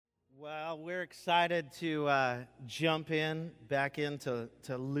Well, we're excited to jump back into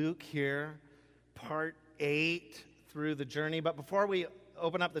Luke here, part 8 through the journey. But before we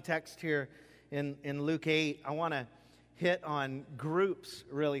open up the text here in Luke 8, I want to hit on groups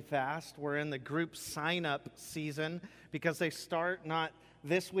really fast. We're in the group sign-up season because they start not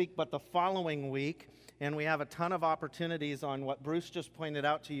this week but the following week. And we have a ton of opportunities on what Bruce just pointed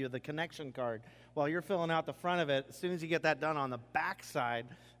out to you, the connection card. While you're filling out the front of it, as soon as you get that done on the back side,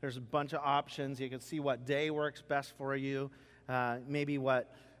 there's a bunch of options. You can see what day works best for you, maybe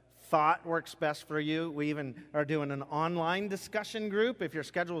what thought works best for you. We even are doing an online discussion group if your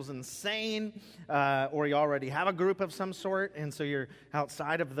schedule is insane or you already have a group of some sort and so you're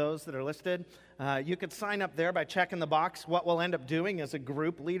outside of those that are listed. You could sign up there by checking the box. What we'll end up doing is a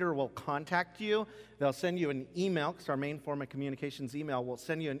group leader will contact you. They'll send you an email, because our main form of communications email. We'll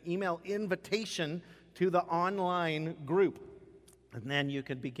send you an email invitation to the online group. And then you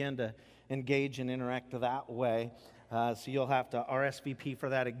can begin to engage and interact that way. So you'll have to RSVP for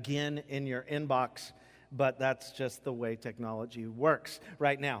that again in your inbox. But that's just the way technology works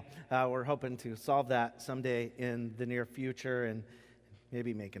right now. We're hoping to solve that someday in the near future and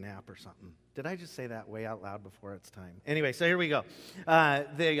maybe make an app or something. Did I just say that way out loud before it's time? Anyway, so here we go.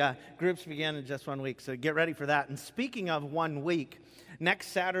 The groups begin in just 1 week, so get ready for that. And speaking of 1 week, next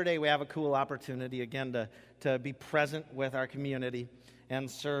Saturday we have a cool opportunity again to be present with our community and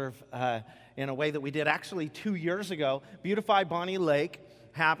serve in a way that we did actually 2 years ago. Beautify Bonnie Lake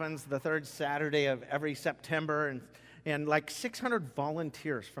happens the third Saturday of every September, and like 600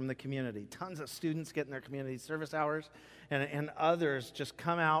 volunteers from the community. Tons of students get in their community service hours, and others just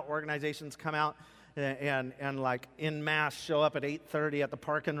come out, organizations come out and like en masse show up at 8:30 at the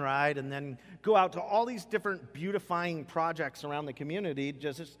park and ride, and then go out to all these different beautifying projects around the community,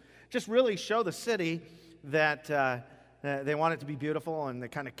 just really show the city that they want it to be beautiful and they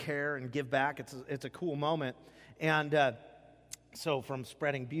kind of care and give back. It's a cool moment. And so from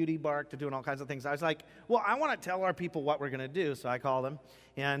spreading beauty bark to doing all kinds of things, I was like, well, I want to tell our people what we're going to do. So I called them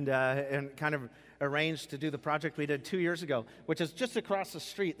and kind of arranged to do the project we did 2 years ago, which is just across the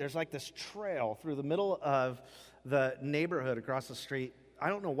street. There's like this trail through the middle of the neighborhood across the street. I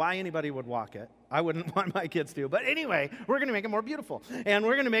don't know why anybody would walk it. I wouldn't want my kids to. But anyway, we're going to make it more beautiful. And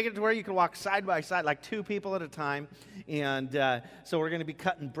we're going to make it to where you can walk side by side, like 2 people at a time. And so we're going to be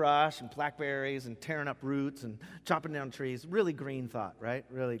cutting brush and blackberries and tearing up roots and chopping down trees. Really green thought, right?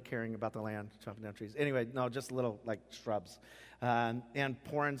 Really caring about the land, chopping down trees. Anyway, no, just little like shrubs. And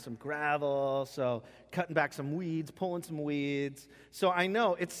pouring some gravel, so cutting back some weeds, pulling some weeds. So I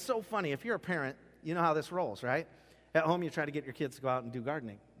know, it's so funny. If you're a parent, you know how this rolls, right? At home, you try to get your kids to go out and do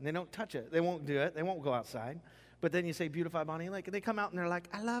gardening. And they don't touch it. They won't do it. They won't go outside. But then you say, beautify Bonnie Lake. And they come out and they're like,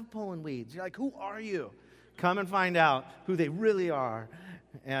 I love pulling weeds. You're like, who are you? Come and find out who they really are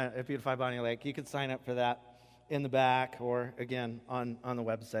at Beautify Bonnie Lake. You can sign up for that in the back or, again, on the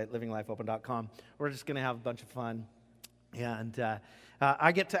website, livinglifeopen.com. We're just going to have a bunch of fun. And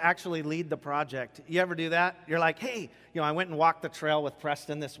I get to actually lead the project. You ever do that? You're like, hey, I went and walked the trail with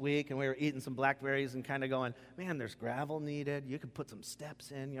Preston this week, and we were eating some blackberries and kind of going, man, there's gravel needed. You could put some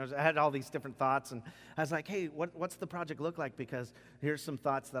steps in. I had all these different thoughts, and I was like, hey, what's the project look like? Because here's some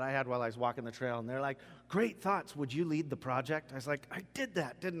thoughts that I had while I was walking the trail, and they're like, great thoughts. Would you lead the project? I was like, I did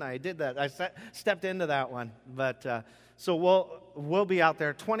that, didn't I? I did that. I stepped into that one. But so we'll be out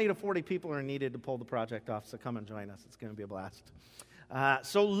there. 20 to 40 people are needed to pull the project off, so come and join us. It's going to be a blast.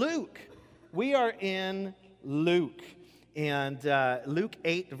 So Luke, we are in Luke, and Luke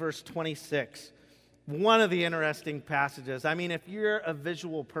 8, verse 26. One of the interesting passages. I mean, if you're a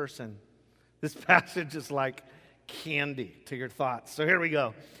visual person, this passage is like candy to your thoughts. So here we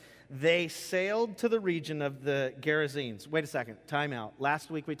go. They sailed to the region of the Gerasenes. Wait a second, time out.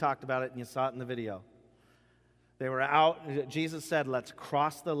 Last week we talked about it, and you saw it in the video. They were out. Jesus said, let's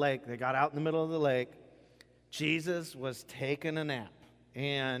cross the lake. They got out in the middle of the lake. Jesus was taking a nap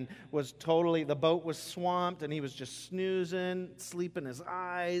and the boat was swamped, and he was just snoozing, sleeping his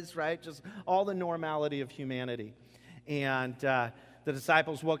eyes, right? Just all the normality of humanity. And the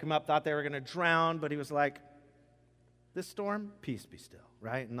disciples woke him up, thought they were going to drown, but he was like, this storm, peace be still,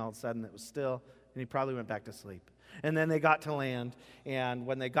 right? And all of a sudden it was still, and he probably went back to sleep. And then they got to land, and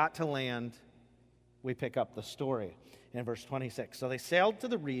when they got to land, we pick up the story in verse 26. So they sailed to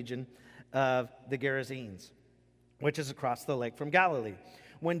the region of the Gerasenes, which is across the lake from Galilee.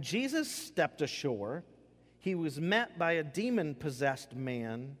 When Jesus stepped ashore, he was met by a demon-possessed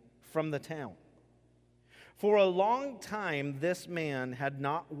man from the town. For a long time, this man had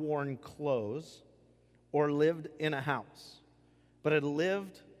not worn clothes or lived in a house, but had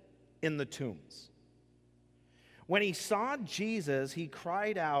lived in the tombs. When he saw Jesus, he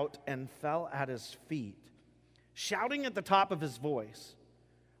cried out and fell at his feet, shouting at the top of his voice,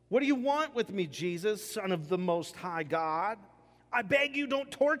 "What do you want with me, Jesus, Son of the Most High God? I beg you,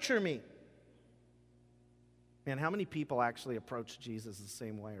 don't torture me." Man, how many people actually approach Jesus the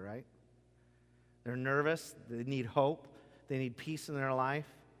same way, right? They're nervous, they need hope, they need peace in their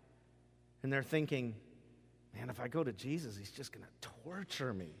life, and they're thinking, man, if I go to Jesus, he's just going to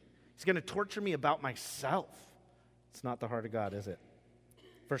torture me. He's going to torture me about myself. It's not the heart of God, is it?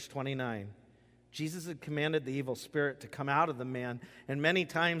 Verse 29, Jesus had commanded the evil spirit to come out of the man, and many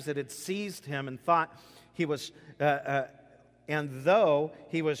times it had seized him and thought he was, and though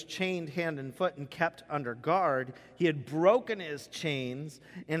he was chained hand and foot and kept under guard, he had broken his chains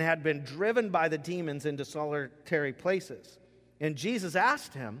and had been driven by the demons into solitary places. And Jesus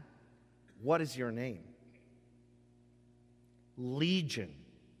asked him, "What is your name?" "Legion,"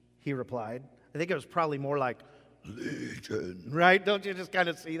 he replied. I think it was probably more like, "Legion," right? Don't you just kind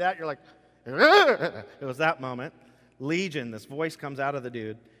of see that? You're like, "Ugh." It was that moment. "Legion," this voice comes out of the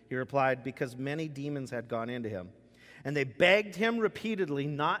dude. He replied, because many demons had gone into him. And they begged him repeatedly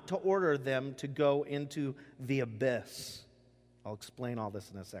not to order them to go into the abyss. I'll explain all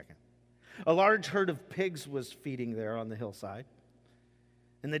this in a second. A large herd of pigs was feeding there on the hillside.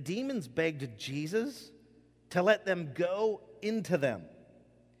 And the demons begged Jesus to let them go into them.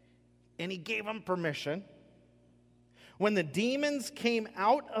 And he gave them permission. When the demons came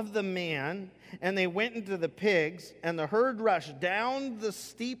out of the man and they went into the pigs, and the herd rushed down the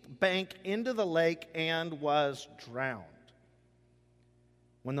steep bank into the lake and was drowned.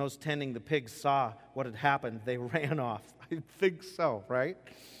 When those tending the pigs saw what had happened, they ran off. I think so, right?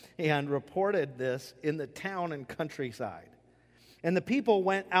 And reported this in the town and countryside. And the people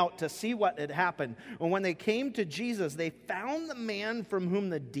went out to see what had happened. And when they came to Jesus, they found the man from whom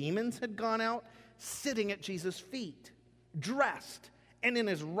the demons had gone out sitting at Jesus' feet, dressed and in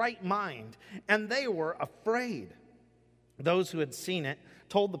his right mind. And they were afraid. Those who had seen it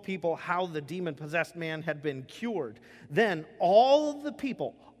told the people how the demon-possessed man had been cured. Then all the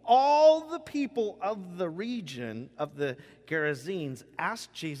people of the region of the Gerasenes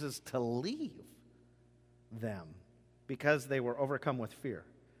asked Jesus to leave them, because they were overcome with fear.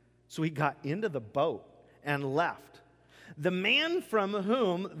 So he got into the boat and left. The man from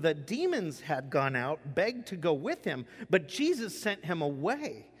whom the demons had gone out begged to go with him, but Jesus sent him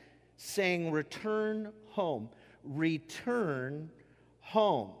away, saying, "Return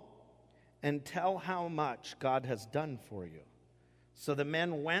home, and tell how much God has done for you." So the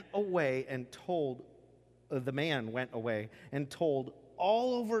man went away and told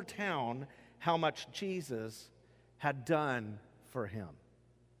all over town how much Jesus had done for him.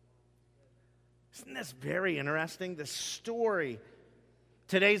 Isn't this very interesting? This story.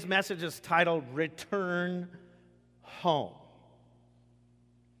 Today's message is titled "Return Home."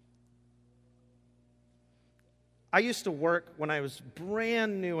 I used to work when I was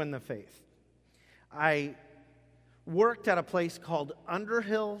brand new in the faith. I worked at a place called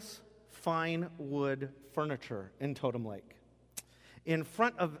Underhill's Fine Wood Furniture in Totem Lake. In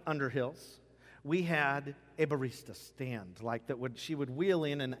front of Underhill's, we had a barista stand she would wheel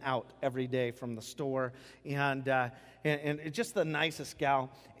in and out every day from the store, and just the nicest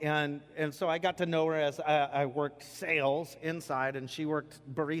gal. And so I got to know her as I worked sales inside, and she worked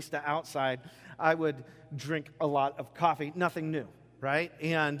barista outside. I would drink a lot of coffee, nothing new, right?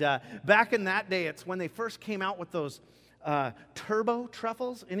 And back in that day, it's when they first came out with those turbo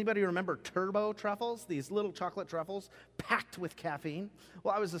truffles. Anybody remember turbo truffles? These little chocolate truffles packed with caffeine.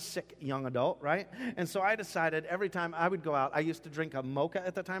 Well, I was a sick young adult, right? And so I decided every time I would go out, I used to drink a mocha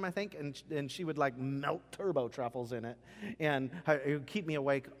at the time, I think, and she would melt turbo truffles in it, and it would keep me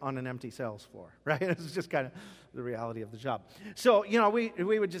awake on an empty sales floor, right? It was just kind of the reality of the job. So,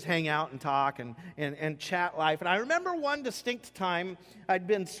 we would just hang out and talk and chat life. And I remember one distinct time, I'd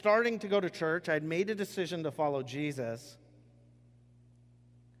been starting to go to church. I'd made a decision to follow Jesus.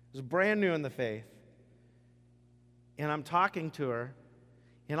 I was brand new in the faith. And I'm talking to her,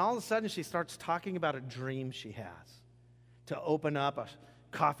 and all of a sudden she starts talking about a dream she has to open up a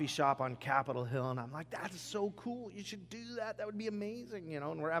coffee shop on Capitol Hill. And I'm like, "That is so cool. You should do that. That would be amazing,"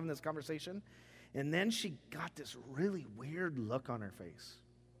 and we're having this conversation. And then she got this really weird look on her face.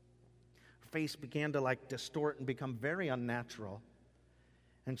 Her face began to distort and become very unnatural.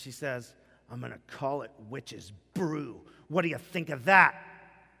 And she says, "I'm going to call it Witch's Brew. What do you think of that?"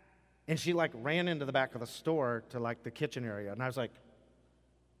 And she ran into the back of the store to the kitchen area. And I was like,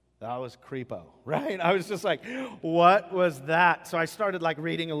 that was creepo, right? I was just like, what was that? So I started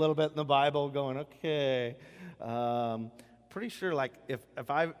reading a little bit in the Bible, going, okay, pretty sure if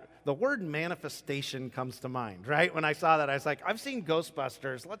I the word manifestation comes to mind, right? When I saw that, I was like, I've seen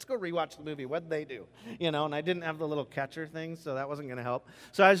Ghostbusters. Let's go rewatch the movie. What'd they do? And I didn't have the little catcher thing, so that wasn't going to help.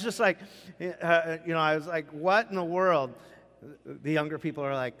 So I was just like, I was like, what in the world? The younger people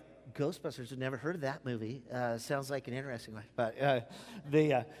are like, Ghostbusters, have never heard of that movie. Sounds like an interesting one. But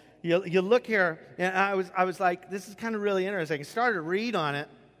you look here, and I was like, this is kind of really interesting. I started to read on it.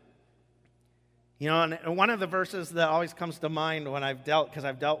 And one of the verses that always comes to mind when I've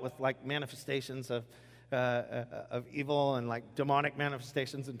dealt with like manifestations of evil and like demonic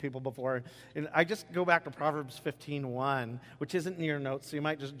manifestations in people before, and I just go back to Proverbs 15:1, which isn't in your notes, so you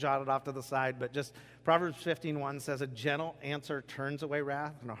might just jot it off to the side. But just Proverbs 15:1 says, "A gentle answer turns away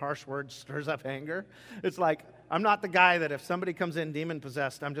wrath, and a harsh word stirs up anger." It's like, I'm not the guy that if somebody comes in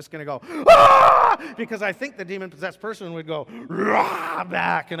demon-possessed, I'm just going to go, "Ah!" Because I think the demon-possessed person would go, "Rah!"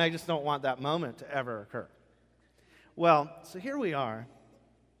 back, and I just don't want that moment to ever occur. Well, so here we are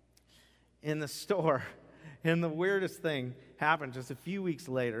in the store, and the weirdest thing happened just a few weeks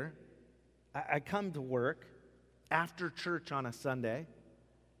later. I come to work after church on a Sunday,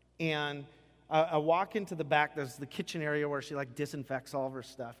 and I walk into the back. There's the kitchen area where she like disinfects all of her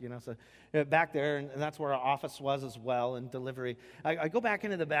stuff, so back there, and that's where our office was as well, and delivery. I go back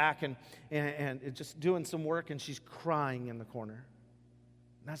into the back and just doing some work, and she's crying in the corner.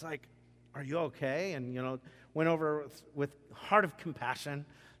 And I was like, "Are you okay?" And went over with heart of compassion,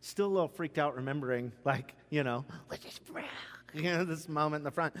 still a little freaked out, remembering this moment in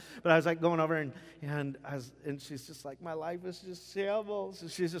the front. But I was like going over and she's just like, "My life is just shambles." So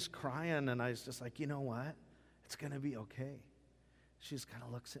she's just crying, and I was just like, "You know what? It's going to be okay." She just kind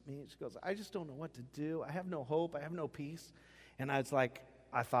of looks at me and she goes, "I just don't know what to do. I have no hope. I have no peace." And I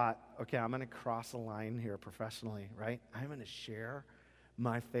thought, okay, I'm going to cross a line here professionally, right? I'm going to share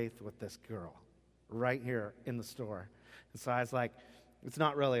my faith with this girl right here in the store. And so I was like, it's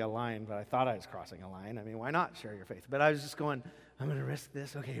not really a line, but I thought I was crossing a line. I mean, why not share your faith? But I was just going, I'm going to risk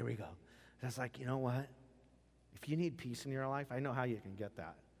this. Okay, here we go. And I was like, you know what? If you need peace in your life, I know how you can get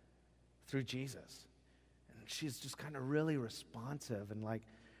that. Through Jesus. And she's just kind of really responsive, and like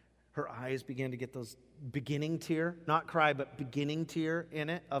her eyes began to get those beginning tear, not cry, but beginning tear in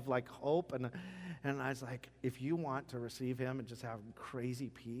it of like hope. And I was like, if you want to receive him and just have crazy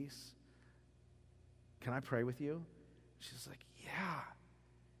peace, can I pray with you? She's like, yeah.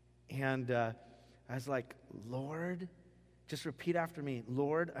 And I was like, Lord, just repeat after me.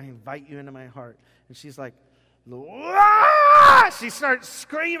 Lord, I invite you into my heart. And she's like, Lord! She starts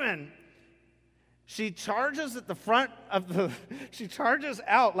screaming. She charges at the front of she charges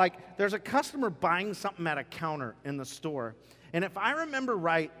out like there's a customer buying something at a counter in the store. And if I remember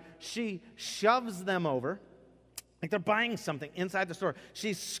right, she shoves them over. Like they're buying something inside the store.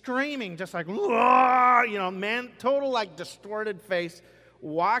 She's screaming just like, total like distorted face,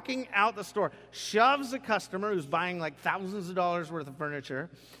 walking out the store, shoves a customer who's buying like thousands of dollars worth of furniture,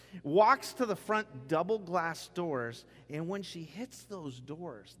 walks to the front double glass doors, and when she hits those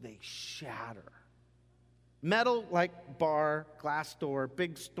doors, they shatter. Metal like bar, glass door,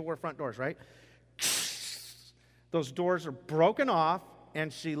 big storefront doors, right? Those doors are broken off,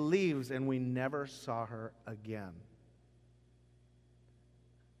 and she leaves, and we never saw her again.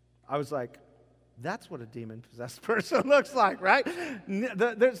 I was like, that's what a demon-possessed person looks like, right?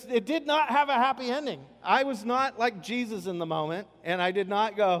 It did not have a happy ending. I was not like Jesus in the moment, and I did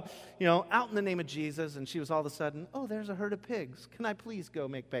not go, out in the name of Jesus, and she was all of a sudden, oh, there's a herd of pigs. Can I please go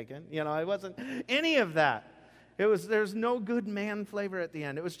make bacon? It wasn't any of that. There's no good man flavor at the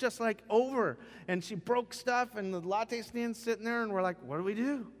end. It was just like over, and she broke stuff, and the latte stand's sitting there, and we're like, what do we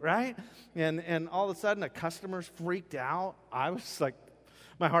do, right? And all of a sudden, a customer's freaked out. I was like,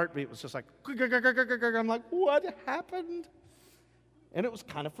 my heartbeat was just like, I'm like, what happened? And it was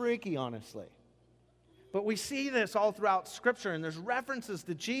kind of freaky, honestly. But we see this all throughout Scripture, and there's references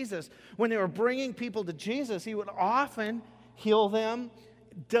to Jesus. When they were bringing people to Jesus, he would often heal them,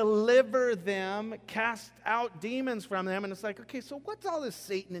 deliver them, cast out demons from them. And it's like, okay, so what's all this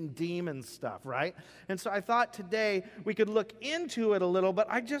Satan and demon stuff, right? And so I thought today we could look into it a little, but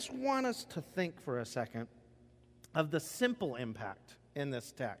I just want us to think for a second of the simple impact in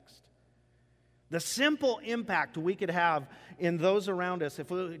this text. The simple impact we could have in those around us if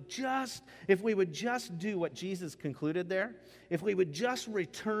we would just do what Jesus concluded there, if we would just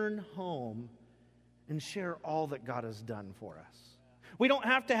return home and share all that God has done for us. We don't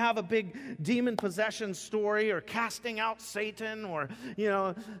have to have a big demon possession story or casting out Satan or,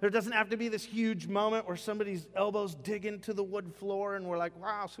 there doesn't have to be this huge moment where somebody's elbows dig into the wood floor and we're like,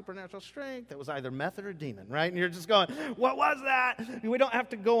 wow, supernatural strength. It was either method or demon, right? And you're just going, what was that? We don't have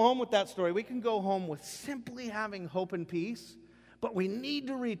to go home with that story. We can go home with simply having hope and peace But we need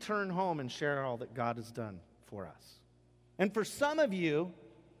to return home and share all that God has done for us. And for some of you,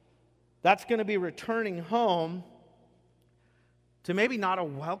 that's going to be returning home to maybe not a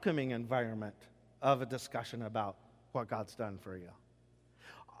welcoming environment of a discussion about what God's done for you.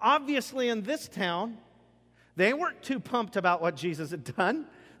 Obviously, in this town, they weren't too pumped about what Jesus had done.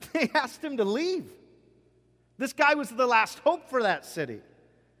 They asked him to leave. This guy was the last hope for that city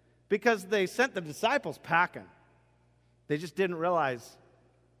because they sent the disciples packing. They just didn't realize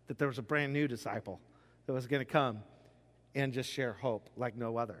that there was a brand new disciple that was going to come and just share hope like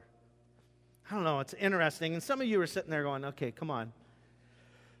no other. I don't know, it's interesting. And some of you are sitting there going, okay, come on.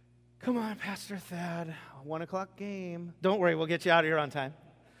 Come on, Pastor Thad, 1 o'clock game. Don't worry, we'll get you out of here on time.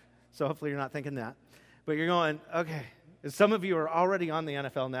 So hopefully you're not thinking that. But you're going, okay. And some of you are already on the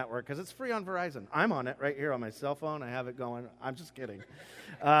NFL Network because it's free on Verizon. I'm on it right here on my cell phone. I have it going. I'm just kidding.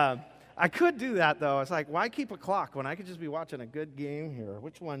 I could do that, though. It's like, why keep a clock when I could just be watching a good game here?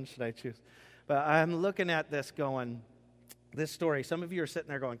 Which one should I choose? But I'm looking at this going, this story. Some of you are sitting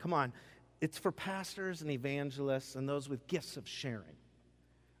there going, come on. It's for pastors and evangelists and those with gifts of sharing.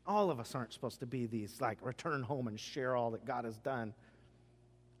 All of us aren't supposed to be these, like, return home and share all that God has done.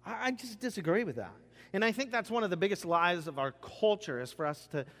 I just disagree with that. And I think that's one of the biggest lies of our culture is for us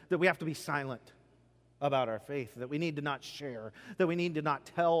that we have to be silent about our faith, that we need to not share, that we need to not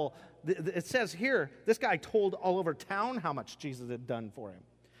tell. It says here, this guy told all over town how much Jesus had done for him.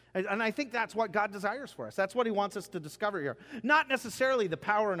 And I think that's what God desires for us. That's what he wants us to discover here. Not necessarily the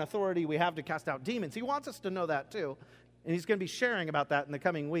power and authority we have to cast out demons. He wants us to know that too. And he's going to be sharing about that in the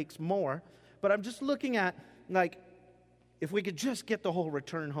coming weeks more. But I'm just looking at, like, if we could just get the whole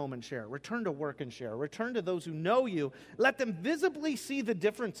return home and share, return to work and share, return to those who know you, let them visibly see the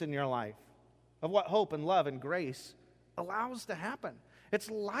difference in your life of what hope and love and grace allows to happen. It's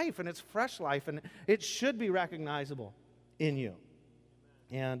life and it's fresh life, and it should be recognizable in you.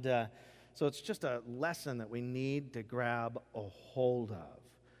 And so it's just a lesson that we need to grab a hold of.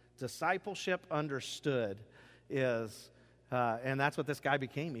 Discipleship understood is, and that's what this guy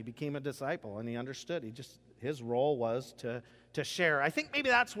became. He became a disciple, and he understood. His role was to share. I think maybe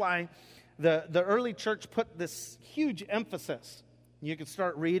that's why the early church put this huge emphasis. You can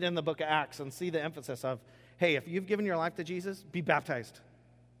start reading the book of Acts and see the emphasis of, hey, if you've given your life to Jesus, be baptized.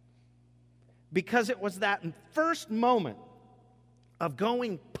 Because it was that first moment of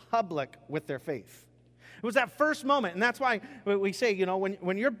going public with their faith. It was that first moment, and that's why we say, you know,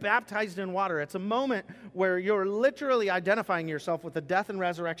 when you're baptized in water, it's a moment where you're literally identifying yourself with the death and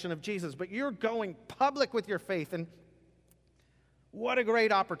resurrection of Jesus, but you're going public with your faith, and what a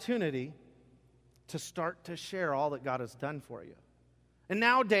great opportunity to start to share all that God has done for you. And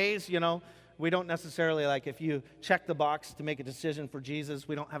nowadays, you know, we don't necessarily, like, if you check the box to make a decision for Jesus,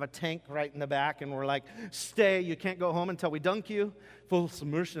 we don't have a tank right in the back, and we're like, stay, you can't go home until we dunk you, full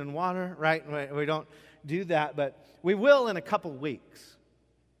submersion in water, right? We don't do that, but we will in a couple weeks.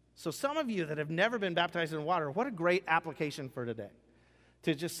 So some of you that have never been baptized in water, what a great application for today.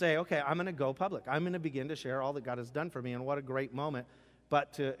 To just say, okay, I'm going to go public. I'm going to begin to share all that God has done for me, and what a great moment,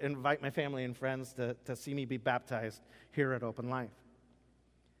 but to invite my family and friends to see me be baptized here at Open Life.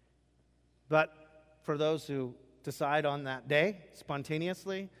 But for those who decide on that day,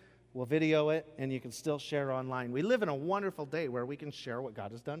 spontaneously, we'll video it, and you can still share online. We live in a wonderful day where we can share what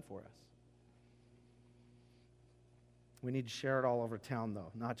God has done for us. We need to share it all over town,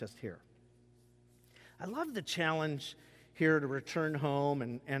 though, not just here. I love the challenge here to return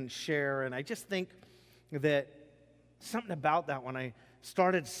home and share, and I just think that something about that when I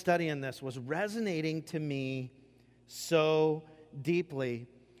started studying this was resonating to me so deeply.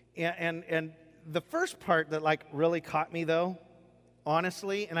 And the first part that, like, really caught me, though,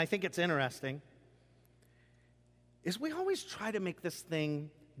 honestly, and I think it's interesting, is we always try to make this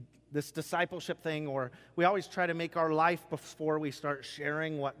discipleship thing, or we always try to make our life before we start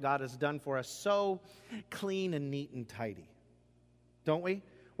sharing what God has done for us so clean and neat and tidy. Don't we?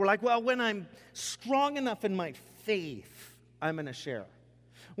 We're like, well, when I'm strong enough in my faith, I'm going to share.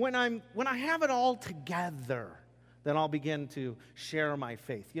 When I have it all together, then I'll begin to share my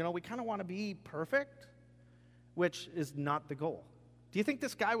faith. You know, we kind of want to be perfect, which is not the goal. Do you think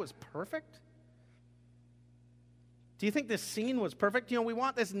this guy was perfect? Do you think this scene was perfect? You know, we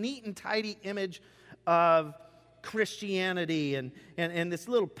want this neat and tidy image of Christianity and this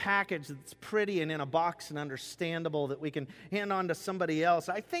little package that's pretty and in a box and understandable that we can hand on to somebody else.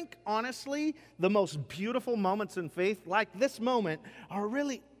 I think, honestly, the most beautiful moments in faith, like this moment, are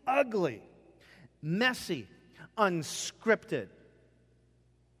really ugly, messy, unscripted,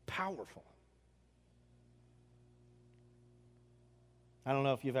 powerful. I don't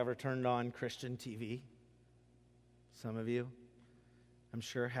know if you've ever turned on Christian TV. Some of you. I'm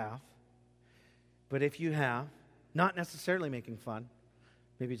sure have. But if you have, not necessarily making fun,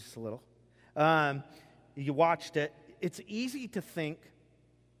 maybe just a little, you watched it, it's easy to think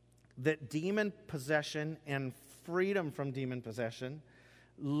that demon possession and freedom from demon possession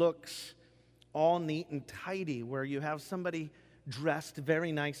looks all neat and tidy, where you have somebody dressed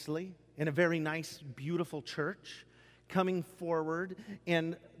very nicely in a very nice, beautiful church, coming forward,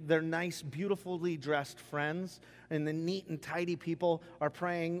 and their nice, beautifully dressed friends, and the neat and tidy people are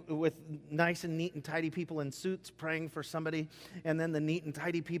praying with nice and neat and tidy people in suits praying for somebody, and then the neat and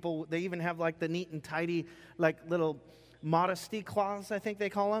tidy people, they even have like the neat and tidy like little modesty cloths, I think they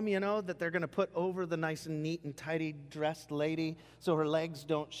call them, that they're going to put over the nice and neat and tidy dressed lady so her legs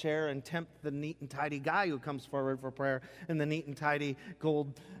don't share and tempt the neat and tidy guy who comes forward for prayer, and the neat and tidy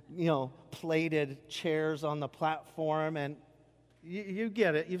gold, plated chairs on the platform. And you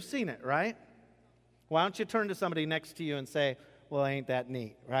get it. You've seen it, right? Why don't you turn to somebody next to you and say, well, ain't that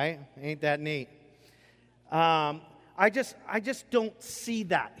neat, right? Ain't that neat? I just don't see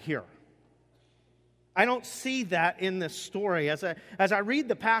that here. I don't see that in this story. As I read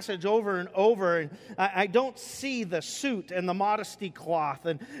the passage over and over, and I don't see the suit and the modesty cloth.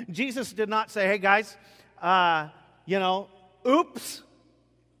 And Jesus did not say, hey, guys, oops,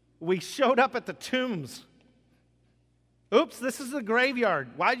 we showed up at the tombs. Oops, this is the graveyard.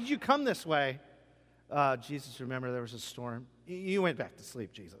 Why did you come this way? Jesus, remember there was a storm. You went back to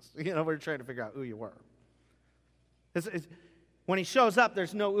sleep, Jesus. We're trying to figure out who you were. When he shows up,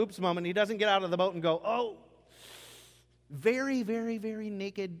 there's no oops moment. He doesn't get out of the boat and go, oh, very, very, very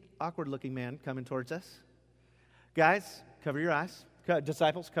naked, awkward-looking man coming towards us. Guys, cover your eyes.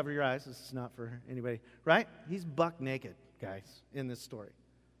 Disciples, cover your eyes. This is not for anybody, right? He's buck naked, guys, in this story.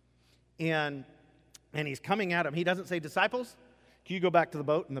 And he's coming at him. He doesn't say, disciples, can you go back to the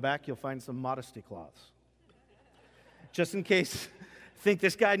boat? In the back, you'll find some modesty cloths. Just in case think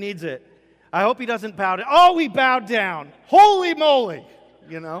this guy needs it. I hope he doesn't bow down. Oh, he bowed down. Holy moly.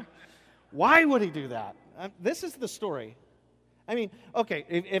 Why would he do that? This is the story. I mean, okay,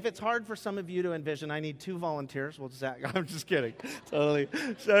 if it's hard for some of you to envision, I need 2 volunteers. Well, Zach, I'm just kidding. Totally.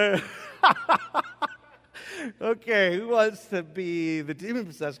 So, okay, who wants to be the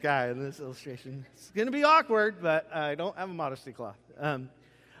demon-possessed guy in this illustration? It's going to be awkward, but I don't have a modesty cloth.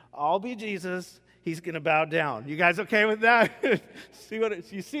 I'll be Jesus. He's going to bow down. You guys okay with that?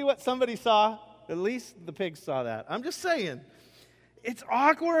 You see what somebody saw? At least the pigs saw that. I'm just saying. It's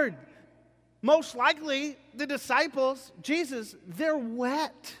awkward. Most likely, the disciples, Jesus, they're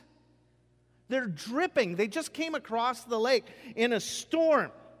wet. They're dripping. They just came across the lake in a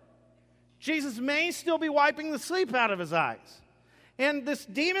storm. Jesus may still be wiping the sleep out of his eyes. And this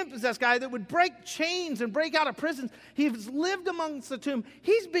demon-possessed guy that would break chains and break out of prisons, he's lived amongst the tomb.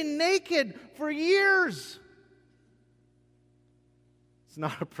 He's been naked for years. It's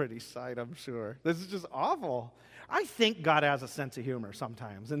not a pretty sight, I'm sure. This is just awful. I think God has a sense of humor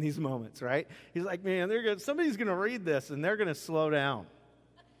sometimes in these moments, right? He's like, man, somebody's going to read this and they're going to slow down.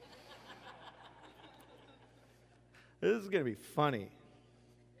 This is going to be funny.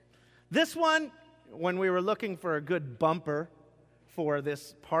 This one, when we were looking for a good bumper for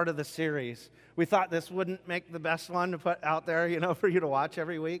this part of the series, we thought this wouldn't make the best one to put out there, for you to watch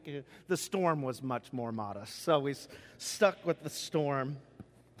every week. The storm was much more modest, so we stuck with the storm.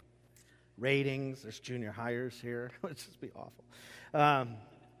 Ratings, there's junior hires here. It would just be awful.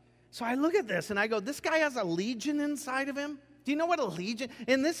 So I look at this and I go, this guy has a legion inside of him. Do you know what a legion?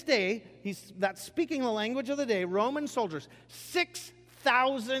 In this day, that's speaking the language of the day, Roman soldiers,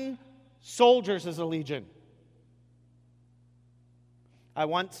 6,000 soldiers is a legion. I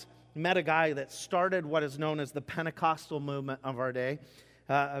once met a guy that started what is known as the Pentecostal movement of our day.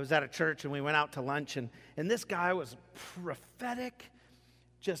 I was at a church and we went out to lunch, and this guy was prophetic,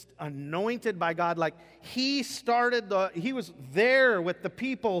 just anointed by God. Like he was there with the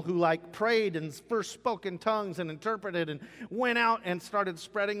people who prayed and first spoke in tongues and interpreted and went out and started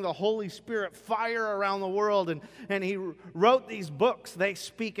spreading the Holy Spirit fire around the world. And he wrote these books, They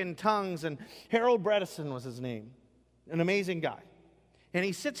Speak in Tongues, and Harold Bredesen was his name. An amazing guy. And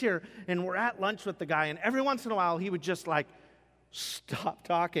he sits here, and we're at lunch with the guy, and every once in a while, he would just stop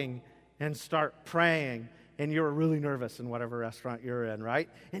talking and start praying, and you were really nervous in whatever restaurant you're in, right?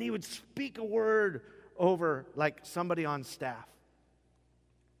 And he would speak a word over, somebody on staff.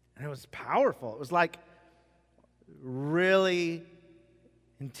 And it was powerful. It was, really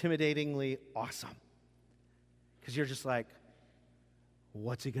intimidatingly awesome. Because you're just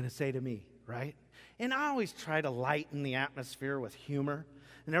what's he going to say to me, right? And I always try to lighten the atmosphere with humor.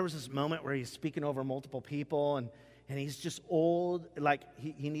 And there was this moment where he's speaking over multiple people, and he's just old,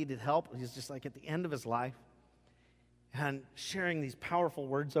 he needed help. He's just at the end of his life. and sharing these powerful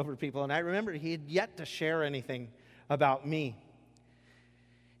words over people. And I remember he had yet to share anything about me.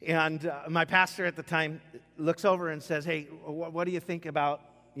 And my pastor at the time looks over and says, hey, what do you think about,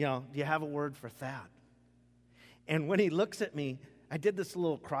 do you have a word for Thad? And when he looks at me, I did this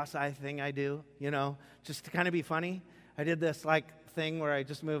little cross-eye thing I do, just to kind of be funny. I did this thing where I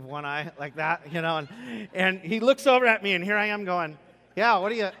just move one eye like that, and he looks over at me, and here I am going, yeah, what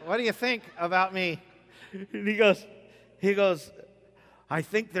do you think about me? And he goes, I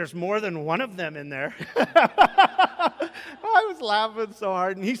think there's more than one of them in there. I was laughing so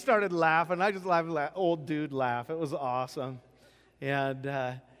hard, and he started laughing. I just laughed, old dude laugh. It was awesome. And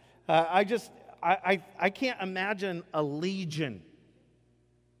I can't imagine a legion.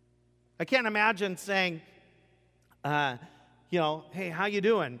 I can't imagine saying, hey, how you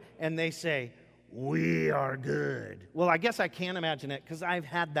doing? And they say, we are good. Well, I guess I can imagine it because I've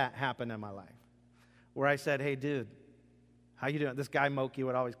had that happen in my life where I said, hey, dude, how you doing? This guy, Moki,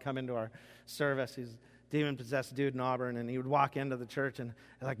 would always come into our service. He's a demon-possessed dude in Auburn, and he would walk into the church and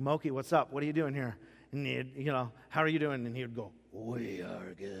like, Moki, what's up? What are you doing here? And he'd, how are you doing? And he would go, we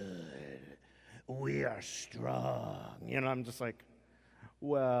are good. We are strong. I'm just like,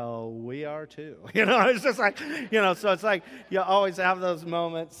 well, we are too. It's just like, so it's like you always have those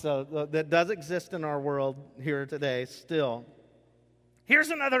moments. So that does exist in our world here today still. Here's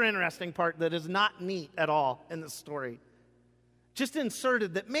another interesting part that is not neat at all in the story. Just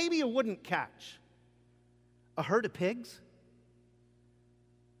inserted that maybe you wouldn't catch. A herd of pigs?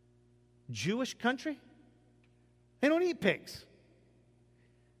 Jewish country? They don't eat pigs.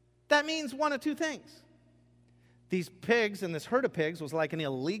 That means one of two things. These pigs and this herd of pigs was like an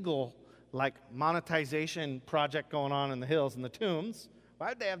illegal, monetization project going on in the hills and the tombs.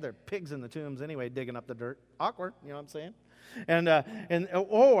 Why'd they have their pigs in the tombs anyway, digging up the dirt? Awkward, you know what I'm saying?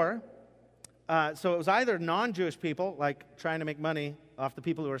 So it was either non-Jewish people, trying to make money off the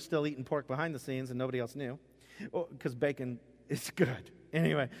people who are still eating pork behind the scenes and nobody else knew, because bacon is good.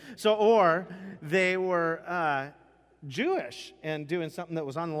 Anyway, or they were Jewish and doing something that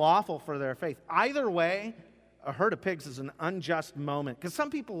was unlawful for their faith. Either way, a herd of pigs is an unjust moment. Because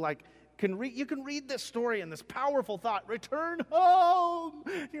some people you can read this story and this powerful thought, return home.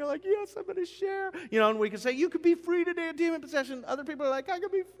 And you're like, yes, I'm going to share. And we can say, you could be free today of demon possession. Other people are like, I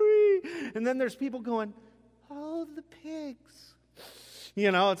could be free. And then there's people going, oh, the pigs.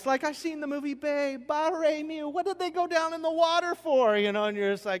 It's like I've seen the movie Babe, Baremu. What did they go down in the water for? And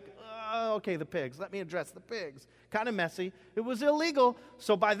you're just like, oh, okay, the pigs. Let me address the pigs. Kind of messy. It was illegal.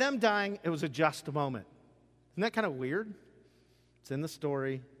 So by them dying, it was a just moment. Isn't that kind of weird? It's in the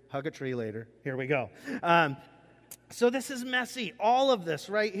story. Hug a tree later. Here we go. So this is messy. All of this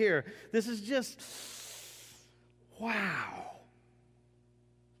right here. This is just, wow.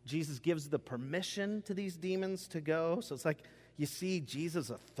 Jesus gives the permission to these demons to go. So it's like you see Jesus'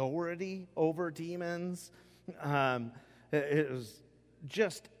 authority over demons. It was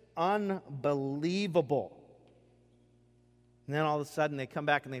just unbelievable. And then all of a sudden they come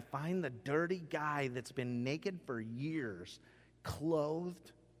back and they find the dirty guy that's been naked for years,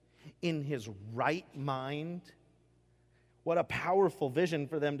 clothed, in his right mind. What a powerful vision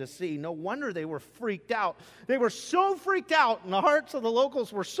for them to see. No wonder they were freaked out. They were so freaked out, and the hearts of the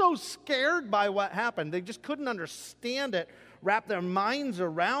locals were so scared by what happened. They just couldn't understand it, wrap their minds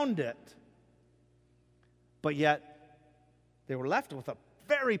around it. But yet, they were left with a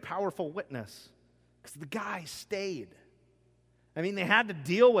very powerful witness because the guy stayed. They had to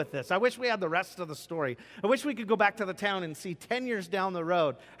deal with this. I wish we had the rest of the story. I wish we could go back to the town and see 10 years down the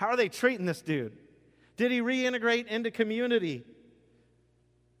road. How are they treating this dude? Did he reintegrate into community?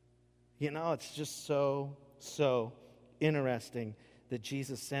 It's just so interesting that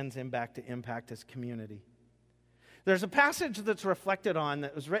Jesus sends him back to impact his community. There's a passage that's reflected on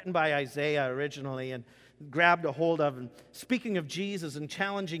that was written by Isaiah originally and grabbed a hold of. And speaking of Jesus and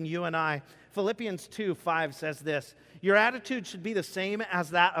challenging you and I, Philippians 2:5 says this, your attitude should be the same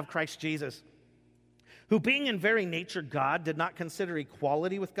as that of Christ Jesus, who being in very nature God, did not consider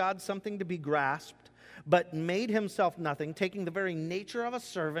equality with God something to be grasped, but made himself nothing, taking the very nature of a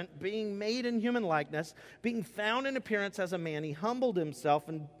servant, being made in human likeness, being found in appearance as a man, he humbled himself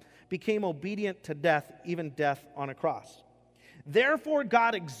and became obedient to death, even death on a cross. Therefore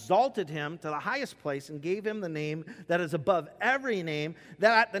God exalted him to the highest place and gave him the name that is above every name,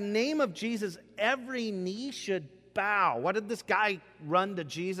 that at the name of Jesus every knee should bow. What did this guy run to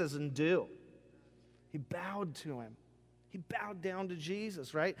Jesus and do? He bowed to him. He bowed down to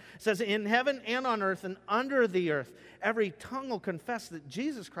Jesus, right? It says, in heaven and on earth and under the earth, every tongue will confess that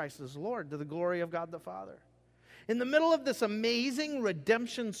Jesus Christ is Lord, to the glory of God the Father. In the middle of this amazing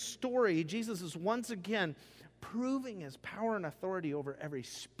redemption story, Jesus is once again proving his power and authority over every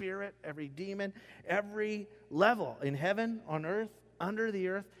spirit, every demon, every level in heaven, on earth, under the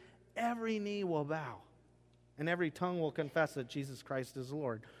earth. Every knee will bow and every tongue will confess that Jesus Christ is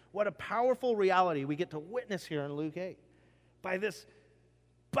Lord. What a powerful reality we get to witness here in Luke 8 by this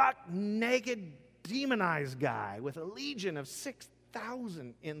buck-naked, demonized guy with a legion of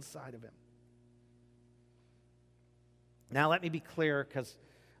 6,000 inside of him. Now, let me be clear, because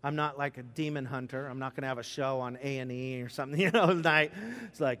I'm not like a demon hunter. I'm not going to have a show on A&E or something, tonight.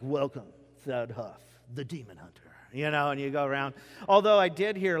 It's like, welcome, Thad Huff, the demon hunter, and you go around. Although I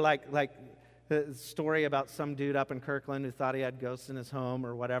did hear like the story about some dude up in Kirkland who thought he had ghosts in his home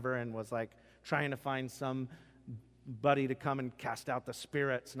or whatever and was like trying to find somebody to come and cast out the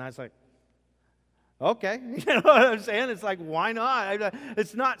spirits. And I was like, okay, you know what I'm saying? It's like, why not?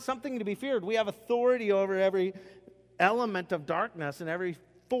 It's not something to be feared. We have authority over every element of darkness and every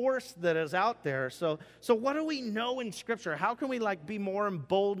force that is out there. So what do we know in Scripture? How can we be more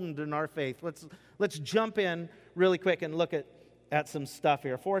emboldened in our faith? Let's jump in really quick and look at some stuff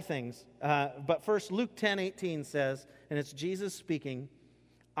here. 4 things. But first, Luke 10:18 says, and it's Jesus speaking,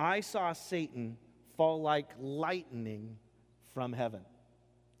 I saw Satan fall like lightning from heaven.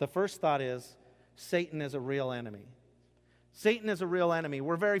 The first thought is, Satan is a real enemy. Satan is a real enemy.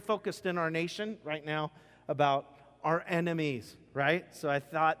 We're very focused in our nation right now about our enemies, right? So I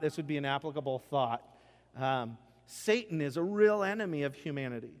thought this would be an applicable thought. Satan is a real enemy of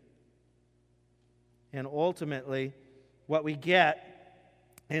humanity. And ultimately, what we get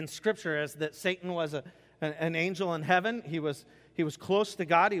in Scripture is that Satan was an angel in heaven. He was close to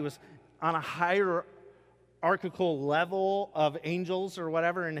God. He was on a hierarchical level of angels or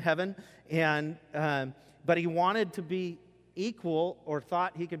whatever in heaven. But he wanted to be equal, or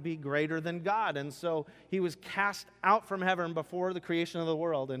thought he could be greater than God. And so he was cast out from heaven before the creation of the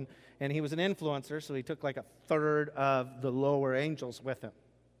world. And he was an influencer, so he took like a third of the lower angels with him.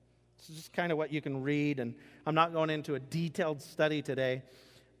 This is just kind of what you can read. And I'm not going into a detailed study today,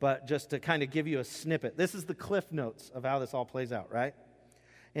 but just to kind of give you a snippet. This is the Cliff Notes of how this all plays out, right?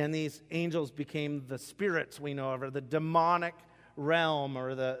 And these angels became the spirits we know of, or the demonic realm,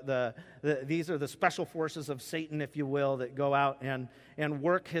 or these are the special forces of Satan, if you will, that go out and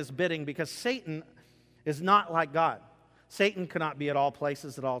work his bidding, because Satan is not like God. Satan cannot be at all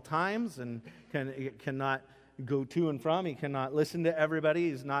places at all times and cannot go to and from. He cannot listen to everybody.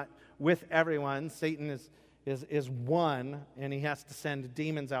 He's not with everyone. Satan is one, and he has to send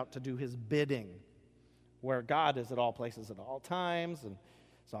demons out to do his bidding, where God is at all places at all times and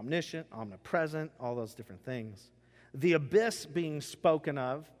is omniscient, omnipresent, all those different things. The abyss being spoken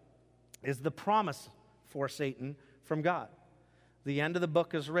of is the promise for Satan from God. The end of the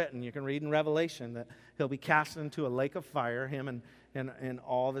book is written. You can read in Revelation that he'll be cast into a lake of fire, him and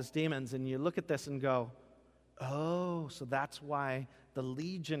all of his demons. And you look at this and go, oh, so that's why the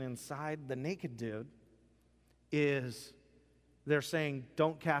legion inside the naked dude is, they're saying,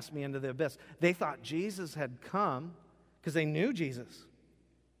 don't cast me into the abyss. They thought Jesus had come because they knew Jesus.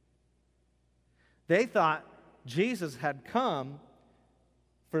 They thought Jesus had come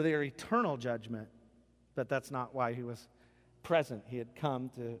for their eternal judgment, but that's not why he was present. He had come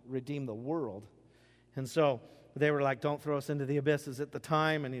to redeem the world. And so they were like, don't throw us into the abysses at the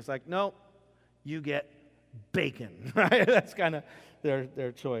time. And he's like, no, you get bacon. Right? That's kind of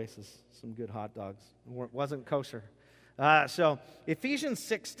their choice. Is some good hot dogs. It wasn't kosher. So Ephesians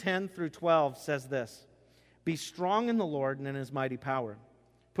 6:10 through 12 says this: be strong in the Lord and in his mighty power.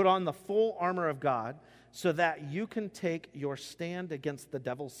 Put on the full armor of God, so that you can take your stand against the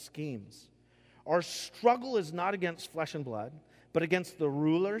devil's schemes. Our struggle is not against flesh and blood, but against the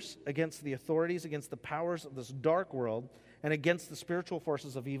rulers, against the authorities, against the powers of this dark world, and against the spiritual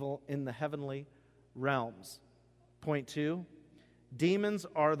forces of evil in the heavenly realms. Point 2, demons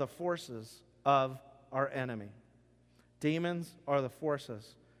are the forces of our enemy. Demons are the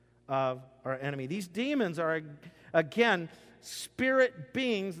forces of our enemy. These demons are, again, spirit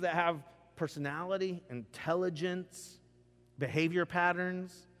beings that have personality, intelligence, behavior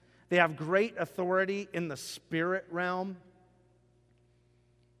patterns. They have great authority in the spirit realm.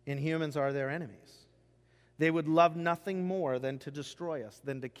 And humans are their enemies. They would love nothing more than to destroy us,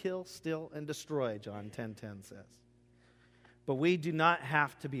 than to kill, steal, and destroy, John 10:10 says. But we do not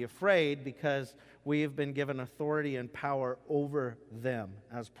have to be afraid, because we have been given authority and power over them,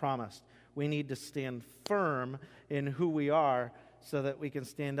 as promised. We need to stand firm in who we are, so that we can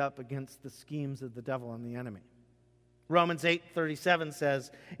stand up against the schemes of the devil and the enemy. Romans 8:37 says,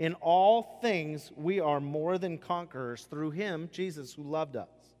 in all things we are more than conquerors through him, Jesus, who loved us.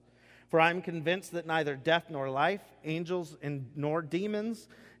 For I am convinced that neither death nor life, angels nor demons,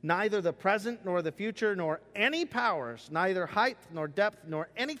 neither the present nor the future, nor any powers, neither height nor depth, nor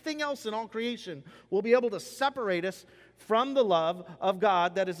anything else in all creation will be able to separate us from the love of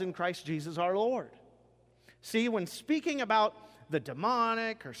God that is in Christ Jesus our Lord. See, when speaking about the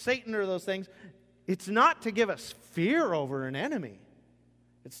demonic or Satan or those things, it's not to give us fear over an enemy.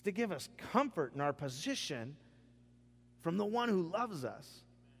 It's to give us comfort in our position from the one who loves us,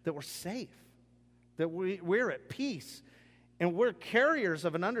 that we're safe, that we're at peace. And we're carriers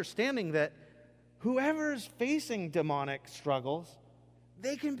of an understanding that whoever is facing demonic struggles,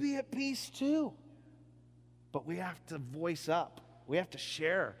 they can be at peace too. But we have to voice up. We have to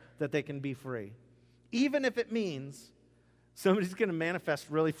share that they can be free. Even if it means somebody's going to manifest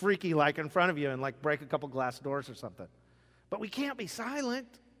really freaky like in front of you and like break a couple glass doors or something. But we can't be silent.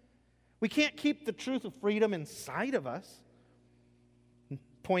 We can't keep the truth of freedom inside of us.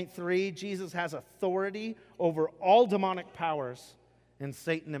 Point 3, Jesus has authority over all demonic powers and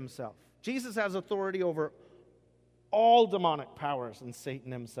Satan himself. Jesus has authority over all demonic powers and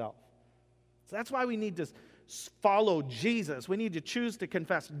Satan himself. So that's why we need to follow Jesus. We need to choose to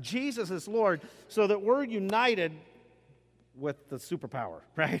confess Jesus is Lord so that we're united with the superpower,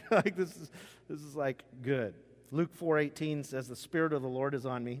 right? Like this is like good. Luke 4:18 says, "The Spirit of the Lord is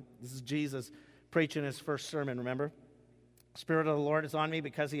on me." This is Jesus preaching his first sermon, remember? "Spirit of the Lord is on me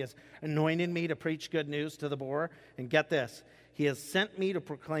because he has anointed me to preach good news to the poor." And get this, he has sent me to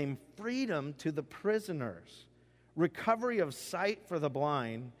proclaim freedom to the prisoners, recovery of sight for the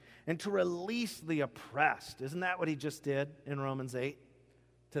blind, and to release the oppressed. Isn't that what he just did in Romans 8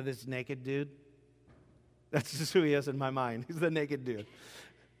 to this naked dude? That's just who he is in my mind. He's the naked dude.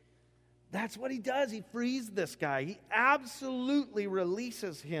 That's what he does. He frees this guy. He absolutely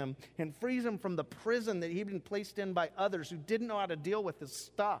releases him and frees him from the prison that he'd been placed in by others who didn't know how to deal with his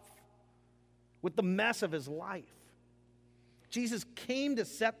stuff, with the mess of his life. Jesus came to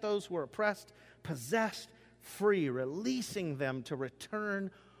set those who are oppressed, possessed, free, releasing them to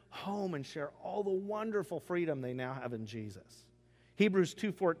return home and share all the wonderful freedom they now have in Jesus. Hebrews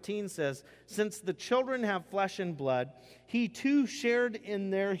 2:14 says, "Since the children have flesh and blood, he too shared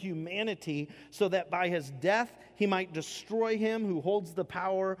in their humanity, so that by his death he might destroy him who holds the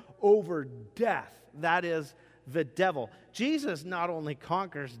power over death," that is, the devil. Jesus not only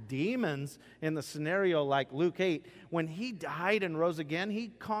conquers demons in the scenario like Luke 8, when he died and rose again, he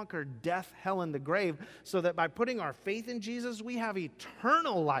conquered death, hell, and the grave, so that by putting our faith in Jesus, we have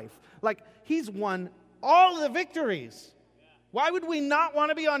eternal life. Like, he's won all the victories. Why would we not want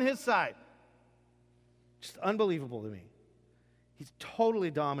to be on his side? Just unbelievable to me. He's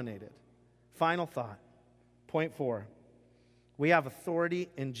totally dominated. Final thought. Point 4. We have authority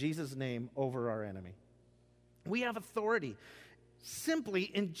in Jesus' name over our enemy. We have authority simply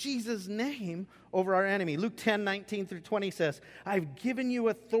in Jesus' name over our enemy. Luke 10:19-20 says, "I've given you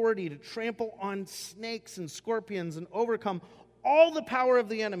authority to trample on snakes and scorpions and overcome all the power of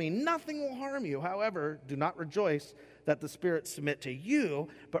the enemy. Nothing will harm you. However, do not rejoice that the spirits submit to you,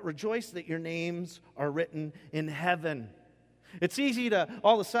 but rejoice that your names are written in heaven." It's easy to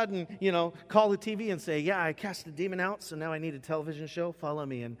all of a sudden, call the TV and say, "Yeah, I cast a demon out, so now I need a television show. Follow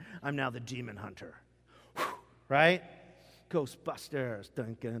me, and I'm now the demon hunter." Whew, right? Ghostbusters.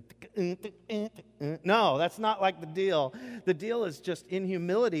 No, that's not like the deal. The deal is just in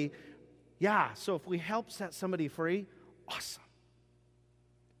humility. Yeah, so if we help set somebody free, awesome.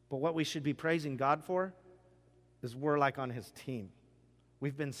 But what we should be praising God for is we're like on his team.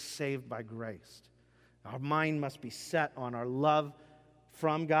 We've been saved by grace. Our mind must be set on our love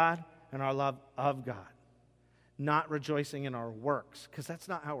from God and our love of God, not rejoicing in our works, because that's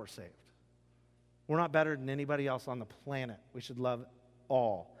not how we're saved. We're not better than anybody else on the planet. We should love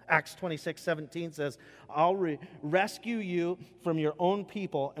all. Acts 26:17 says, "I'll rescue you from your own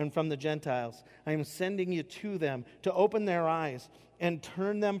people and from the Gentiles. I am sending you to them to open their eyes and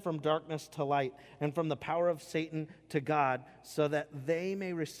turn them from darkness to light and from the power of Satan to God, so that they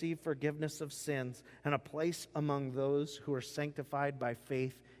may receive forgiveness of sins and a place among those who are sanctified by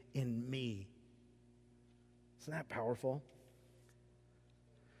faith in me." Isn't that powerful?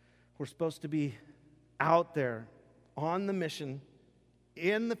 We're supposed to be out there on the mission,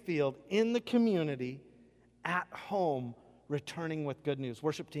 in the field, in the community, at home, returning with good news.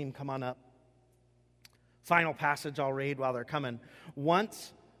 Worship team, come on up. Final passage I'll read while they're coming.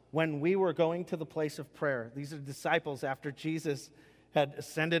 Once, when we were going to the place of prayer, these are disciples after Jesus had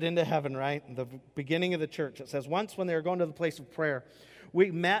ascended into heaven, right? The beginning of the church. It says, once when they were going to the place of prayer,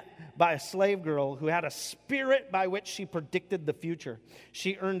 we met by a slave girl who had a spirit by which she predicted the future.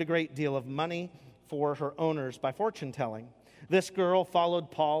 She earned a great deal of money for her owners by fortune telling. This girl followed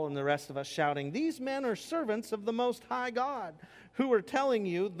Paul and the rest of us, shouting, "These men are servants of the Most High God, who are telling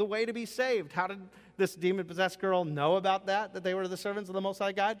you the way to be saved." How did this demon-possessed girl know about that they were the servants of the Most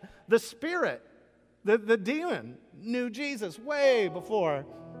High God? The spirit, the demon, knew Jesus way before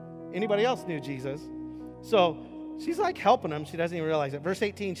anybody else knew Jesus. So she's like helping him. She doesn't even realize it. Verse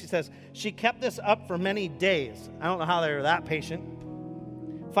 18, she says, she kept this up for many days. I don't know how they were that patient.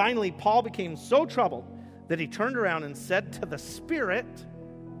 Finally, Paul became so troubled that he turned around and said to the spirit,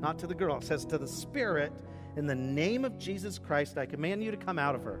 not to the girl, it says to the spirit, "In the name of Jesus Christ, I command you to come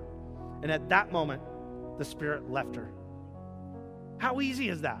out of her." And at that moment, the spirit left her. How easy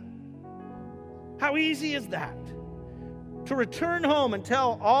is that? How easy is that? To return home and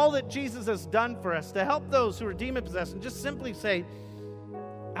tell all that Jesus has done for us, to help those who are demon-possessed, and just simply say,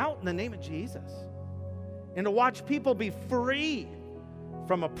 "Out in the name of Jesus." And to watch people be free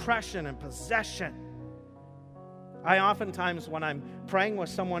from oppression and possession. I oftentimes, when I'm praying with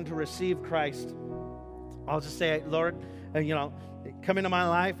someone to receive Christ, I'll just say, "Lord, come into my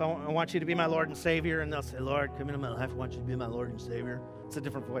life. I want you to be my Lord and Savior." And they'll say, "Lord, come into my life. I want you to be my Lord and Savior." It's a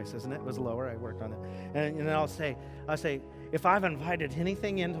different voice, isn't it? It was lower. I worked on it. And then I'll say, if I've invited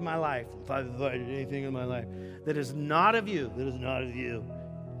anything into my life, that is not of you,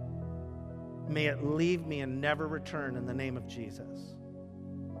 may it leave me and never return in the name of Jesus.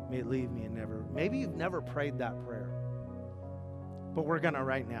 May it leave me and never. Maybe you've never prayed that prayer, but we're going to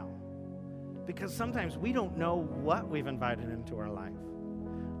right now. Because sometimes we don't know what we've invited into our life.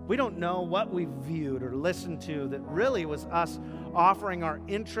 We don't know what we've viewed or listened to that really was us offering our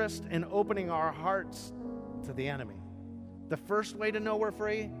interest and opening our hearts to the enemy. The first way to know we're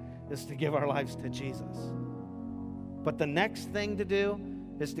free is to give our lives to Jesus. But the next thing to do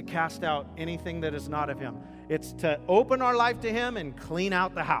is to cast out anything that is not of him. It's to open our life to him and clean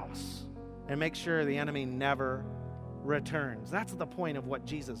out the house and make sure the enemy never returns. That's the point of what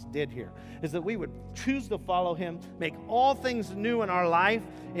Jesus did here, is that we would choose to follow him, make all things new in our life,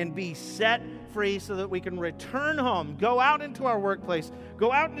 and be set free so that we can return home, go out into our workplace,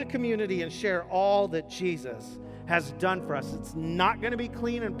 go out into community, and share all that Jesus has done for us. It's not going to be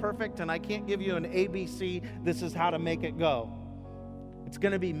clean and perfect, and I can't give you an ABC, this is how to make it go. It's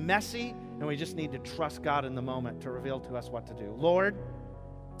going to be messy, and we just need to trust God in the moment to reveal to us what to do. Lord,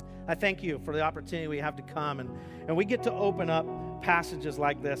 I thank you for the opportunity we have to come, and we get to open up passages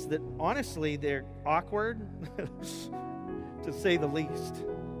like this that, honestly, they're awkward, to say the least.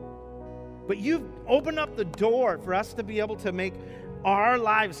 But you've opened up the door for us to be able to make our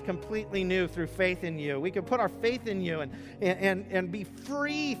lives completely new through faith in you. We can put our faith in you and be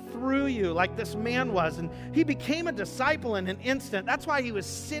free through you like this man was. And he became a disciple in an instant. That's why he was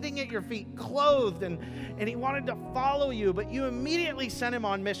sitting at your feet clothed and he wanted to follow you, but you immediately sent him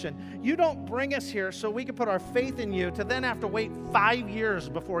on mission. You don't bring us here so we can put our faith in you to then have to wait 5 years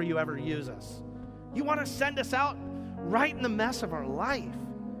before you ever use us. You want to send us out right in the mess of our life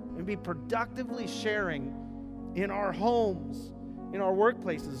and be productively sharing in our homes, in our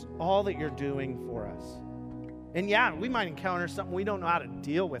workplaces, all that you're doing for us. And yeah, we might encounter something we don't know how to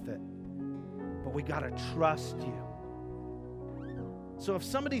deal with it, but we got to trust you. So if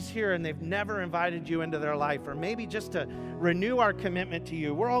somebody's here and they've never invited you into their life, or maybe just to renew our commitment to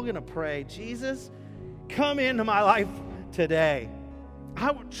you, we're all going to pray, Jesus, come into my life today.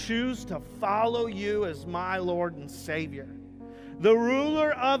 I would choose to follow you as my Lord and Savior, the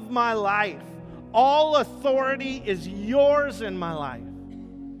ruler of my life. All authority is yours in my life.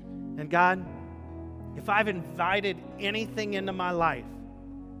 And God, if I've invited anything into my life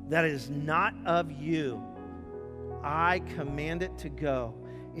that is not of you, I command it to go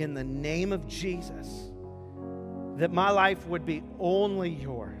in the name of Jesus, that my life would be only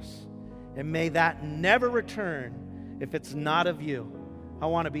yours. And may that never return if it's not of you. I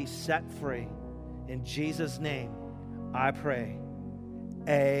want to be set free. In Jesus' name, I pray.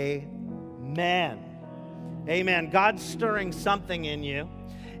 Amen. Amen. God's stirring something in you,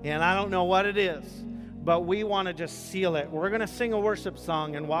 and I don't know what it is, but we want to just seal it. We're going to sing a worship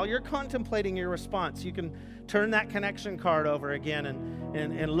song, and while you're contemplating your response, you can turn that connection card over again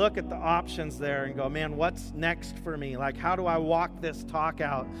and look at the options there and go, man, what's next for me? Like, how do I walk this talk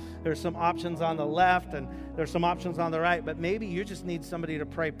out? There's some options on the left and there's some options on the right, but maybe you just need somebody to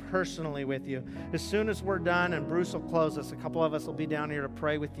pray personally with you. As soon as we're done and Bruce will close us, a couple of us will be down here to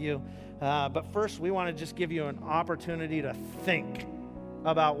pray with you. But first, we want to just give you an opportunity to think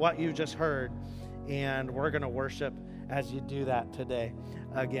about what you just heard, and we're going to worship as you do that today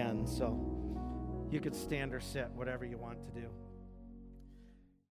again. So you could stand or sit, whatever you want to do.